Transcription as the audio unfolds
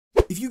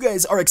you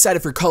guys are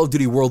excited for Call of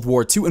Duty World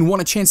War II and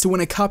want a chance to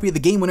win a copy of the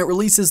game when it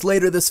releases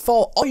later this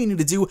fall, all you need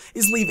to do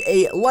is leave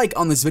a like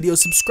on this video,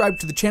 subscribe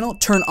to the channel,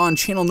 turn on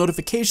channel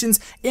notifications,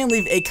 and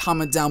leave a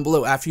comment down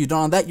below. After you've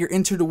done all that, you're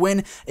entered to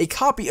win a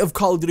copy of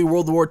Call of Duty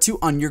World War II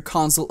on your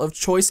console of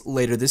choice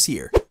later this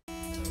year.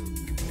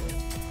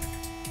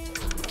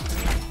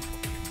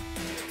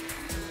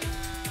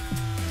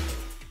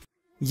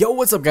 Yo,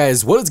 what's up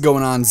guys? What is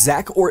going on?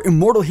 Zach or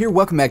Immortal here.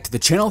 Welcome back to the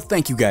channel.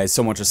 Thank you guys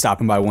so much for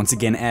stopping by once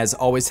again as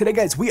always. Today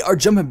guys, we are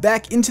jumping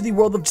back into the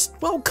world of just,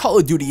 well, Call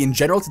of Duty in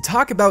general to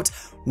talk about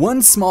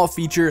one small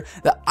feature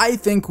that I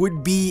think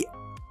would be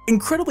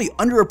incredibly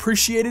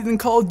underappreciated in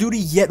Call of Duty,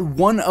 yet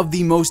one of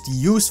the most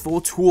useful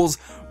tools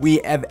we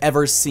have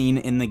ever seen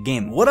in the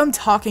game. What I'm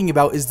talking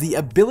about is the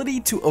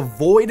ability to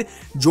avoid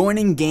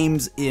joining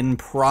games in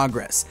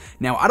progress.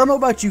 Now, I don't know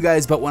about you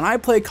guys, but when I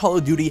play Call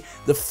of Duty,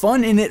 the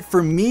fun in it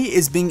for me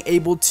is being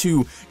able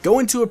to go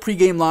into a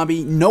pregame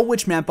lobby, know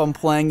which map I'm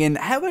playing in,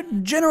 have a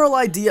general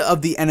idea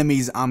of the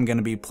enemies I'm going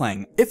to be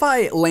playing. If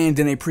I land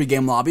in a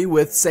pregame lobby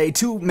with, say,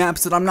 two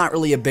maps that I'm not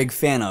really a big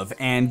fan of,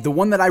 and the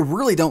one that I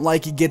really don't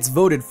like gets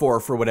voted for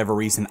whatever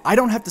reason, I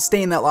don't have to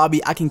stay in that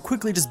lobby. I can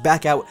quickly just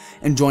back out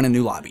and join a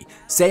new lobby.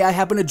 Say I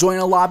happen to join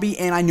a lobby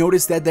and I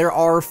notice that there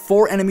are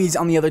 4 enemies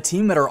on the other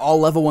team that are all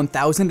level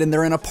 1000 and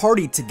they're in a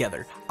party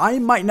together. I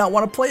might not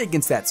want to play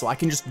against that, so I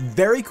can just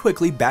very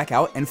quickly back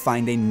out and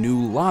find a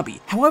new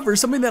lobby. However,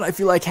 something that I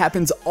feel like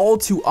happens all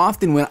too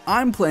often when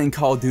I'm playing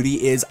Call of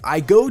Duty is I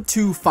go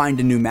to find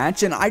a new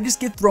match and I just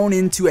get thrown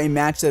into a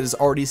match that has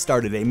already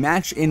started, a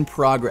match in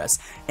progress.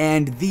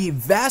 And the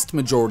vast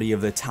majority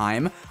of the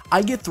time,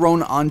 I get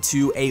thrown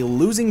onto a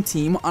losing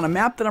team on a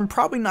map that I'm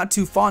probably not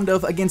too fond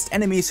of against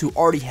enemies who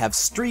already have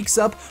streaks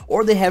up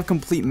or they have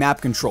complete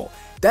map control.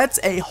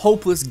 That's a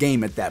hopeless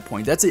game at that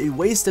point. That's a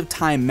waste of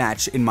time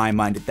match in my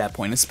mind at that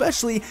point,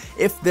 especially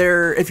if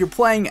you're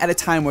playing at a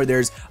time where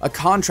there's a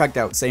contract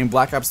out, say in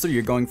Black Ops 3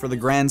 you're going for the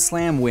Grand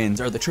Slam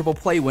wins or the Triple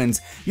Play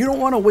wins. You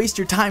don't want to waste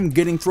your time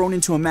getting thrown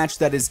into a match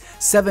that is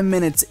 7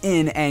 minutes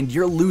in and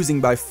you're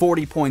losing by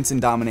 40 points in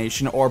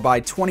domination or by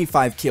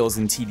 25 kills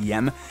in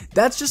TDM.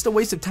 That's just a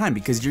waste of time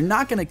because you're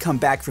not going to come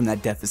back from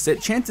that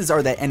deficit. Chances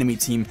are that enemy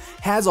team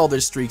has all their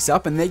streaks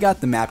up and they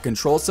got the map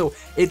control, so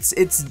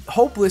it's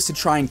hopeless to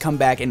try and come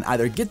back and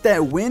either get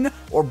that win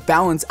or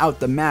balance out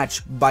the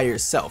match by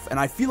yourself. And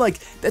I feel like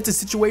that's a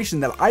situation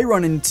that I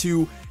run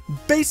into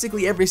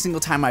basically every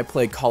single time I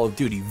play Call of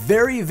Duty.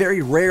 Very,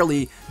 very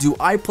rarely do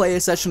I play a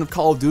session of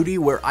Call of Duty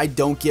where I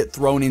don't get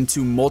thrown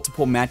into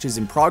multiple matches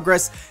in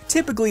progress,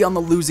 typically on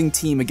the losing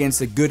team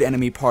against a good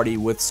enemy party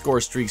with score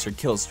streaks or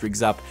kill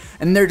streaks up,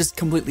 and they're just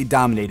completely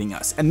dominating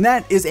us. And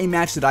that is a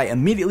match that I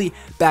immediately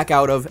back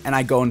out of and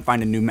I go and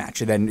find a new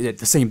match. And then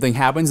the same thing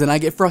happens and I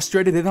get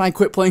frustrated and then I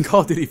quit playing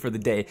Call of Duty for the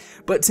day.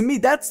 But to me,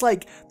 that's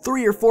like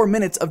 3 or 4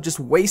 minutes of just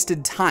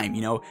wasted time.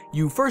 You know,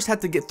 you first have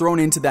to get thrown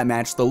into that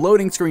match, the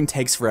loading screen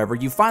takes forever.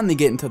 You finally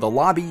get into the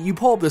lobby, you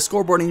pull up the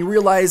scoreboard and you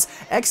realize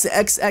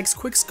XXX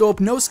quick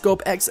scope, no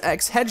scope,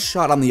 XX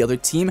headshot on the other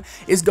team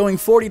is going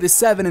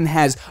 40-7 and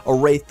has a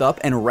wraith up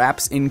and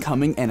wraps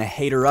incoming and a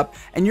hater up,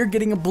 and you're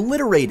getting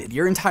obliterated.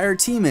 Your entire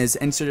team is,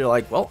 and so you're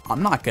like, well,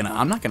 I'm not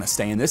gonna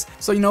stay in this.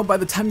 So you know, by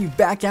the time you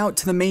back out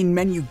to the main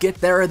menu,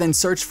 get there, then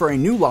search for a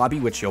new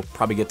lobby, which you'll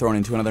probably get thrown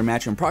into another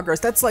match in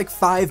progress. That's like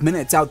 5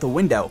 minutes out the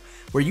window,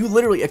 where you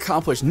literally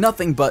accomplished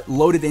nothing but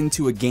loaded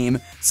into a game,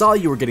 saw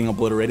you were getting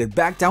obliterated,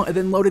 backed out, and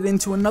then loaded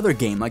into another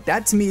game. Like,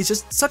 that to me is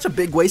just such a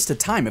big waste of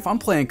time. If I'm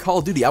playing Call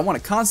of Duty, I want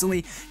to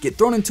constantly get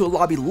thrown into a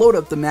lobby, load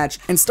up the match,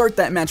 and start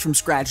that match from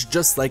scratch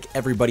just like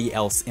everybody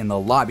else in the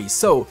lobby.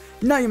 So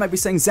now you might be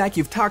saying, Zach,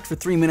 you've talked for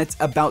 3 minutes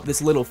about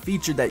this little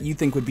feature that you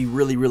think would be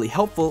really, really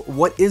helpful.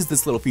 What is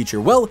this little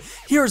feature? Well,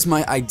 here's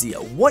my idea.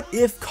 What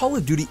if Call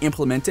of Duty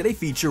implemented a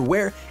feature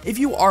where if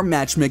you are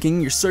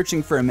matchmaking, you're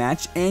searching for a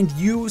match, and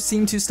you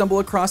seem to stumble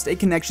across a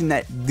connection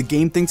that the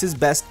game thinks is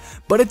best,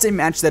 but it's a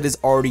match that is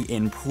already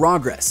in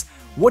progress?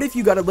 What if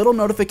you got a little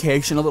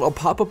notification, a little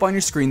pop-up on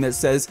your screen that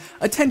says,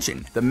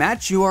 attention, the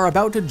match you are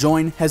about to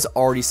join has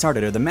already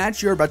started, or the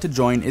match you're about to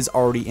join is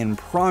already in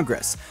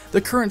progress. The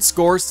current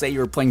score, say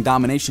you're playing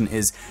domination,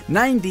 is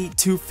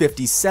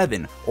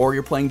 90-57, or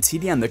you're playing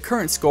TDM, the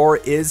current score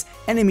is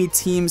enemy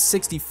team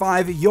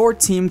 65, your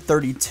team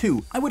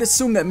 32. I would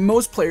assume that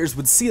most players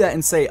would see that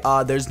and say,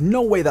 there's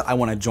no way that I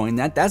want to join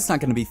that, that's not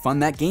going to be fun,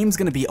 that game's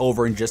going to be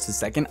over in just a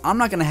second, I'm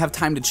not going to have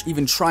time to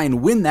even try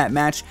and win that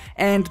match,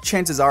 and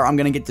chances are I'm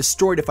going to get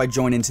destroyed if I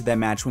join into that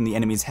match when the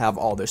enemies have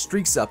all their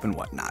streaks up and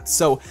whatnot.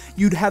 So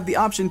you'd have the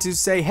option to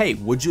say, hey,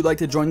 would you like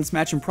to join this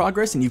match in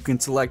progress? And you can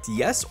select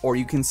yes or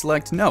you can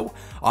select no.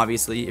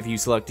 Obviously, if you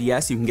select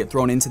yes, you can get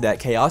thrown into that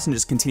chaos and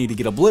just continue to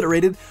get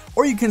obliterated,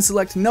 or you can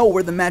select no,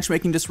 where the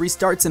matchmaking just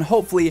restarts and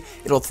hopefully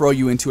it'll throw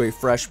you into a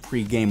fresh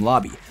pre-game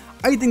lobby.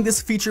 I think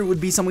this feature would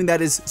be something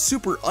that is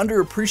super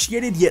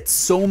underappreciated, yet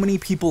so many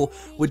people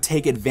would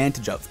take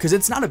advantage of, because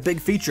it's not a big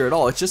feature at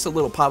all. It's just a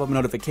little pop-up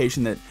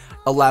notification that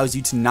allows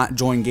you to not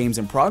join games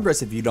in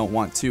progress if you don't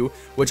want to,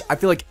 which I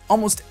feel like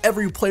almost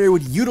every player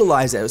would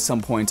utilize at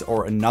some point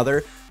or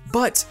another.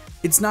 But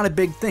it's not a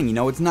big thing, you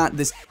know, it's not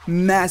this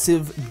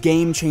massive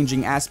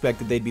game-changing aspect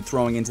that they'd be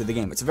throwing into the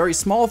game. It's a very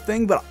small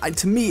thing, but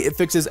to me, it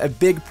fixes a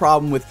big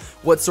problem with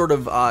what sort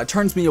of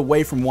turns me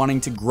away from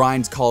wanting to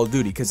grind Call of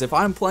Duty, because if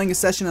I'm playing a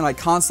session and I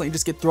constantly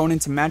just get thrown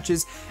into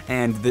matches,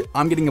 and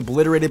I'm getting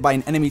obliterated by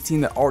an enemy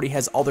team that already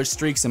has all their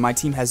streaks and my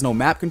team has no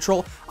map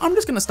control, I'm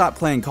just gonna stop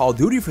playing Call of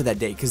Duty for that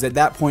day, because at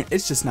that point,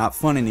 it's just not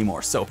fun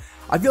anymore. So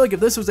I feel like if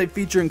this was a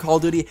feature in Call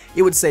of Duty,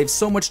 it would save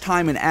so much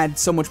time and add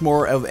so much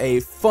more of a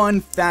fun,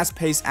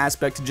 fast-paced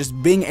aspect to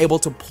just being able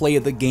to play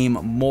the game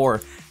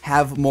more,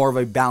 have more of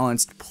a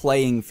balanced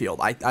playing field.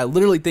 I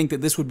literally think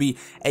that this would be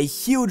a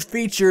huge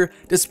feature,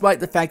 despite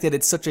the fact that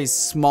it's such a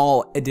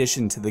small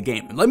addition to the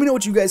game. And let me know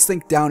what you guys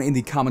think down in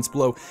the comments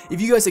below.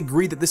 If you guys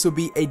agree that this would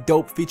be a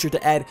dope feature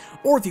to add,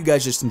 or if you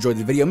guys just enjoyed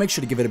the video, make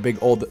sure to give it a big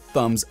old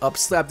thumbs up,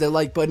 slap that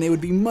like button, it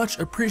would be much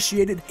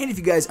appreciated. And if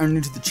you guys are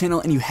new to the channel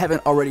and you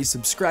haven't already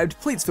subscribed,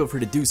 please feel free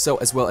to do so,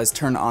 as well as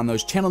turn on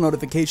those channel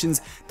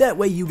notifications. That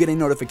way you get a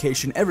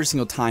notification every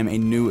single time a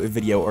new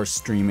video or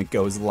stream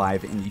goes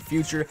live in the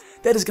future.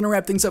 That is going to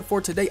wrap things up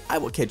for today. I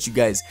will catch you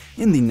guys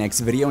in the next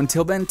video.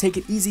 Until then, take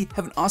it easy,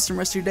 have an awesome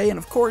rest of your day, and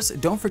of course,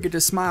 don't forget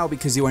to smile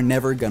because you are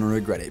never going to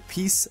regret it.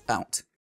 Peace out.